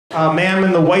Ma'am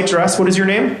in the white dress, what is your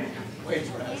name? White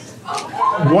dress.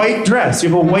 White dress. You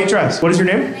have a white dress. What is your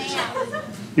name?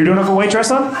 You don't have a white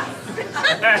dress on?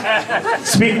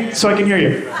 Speak so I can hear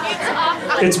you.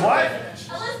 It's what?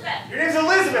 Elisabeth. Your name's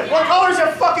Elisabeth. What color is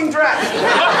your fucking dress?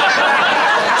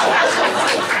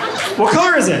 What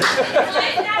color is it? It's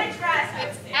not a dress.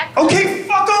 It's Okay,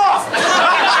 fuck off!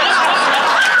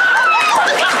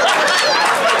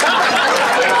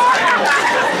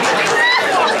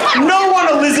 No one,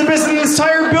 Elisabeth, in this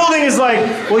entire building is like,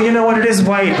 well, you know what, it is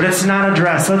white, but it's not a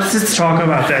dress. Let's just talk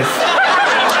about this.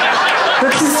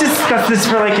 Let's just discuss this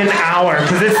for like an hour,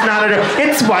 because it's not a dress.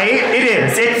 It's white, it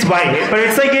is, it's white, but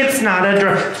it's like, it's not a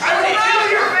dress. I will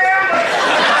kill your family!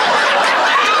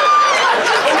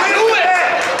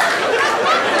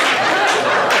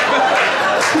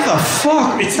 Who the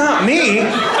fuck? It's not me.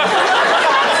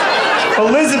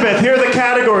 Elisabeth, here are the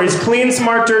categories. Clean,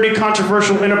 smart, dirty,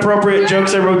 controversial, inappropriate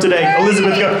jokes I wrote today.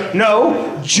 Elisabeth, go.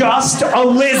 No, just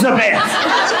Elisabeth.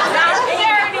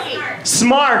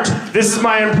 Smart. This is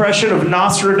my impression of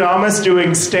Nostradamus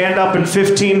doing stand-up in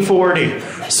 1540.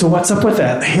 So what's up with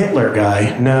that Hitler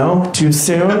guy? No? Too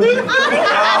soon?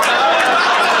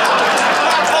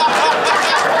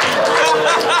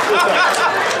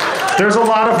 There's a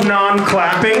lot of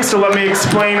non-clapping, so let me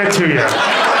explain it to you.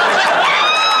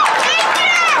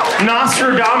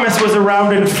 Nostradamus was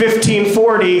around in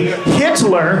 1540.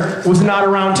 Hitler was not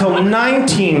around till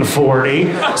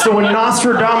 1940. So when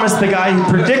Nostradamus, the guy who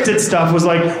predicted stuff, was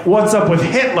like, what's up with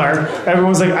Hitler?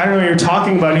 Everyone's like, I don't know what you're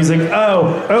talking about. He's like,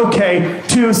 oh, okay,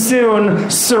 too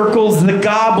soon, circles the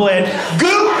goblet.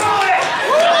 Goop!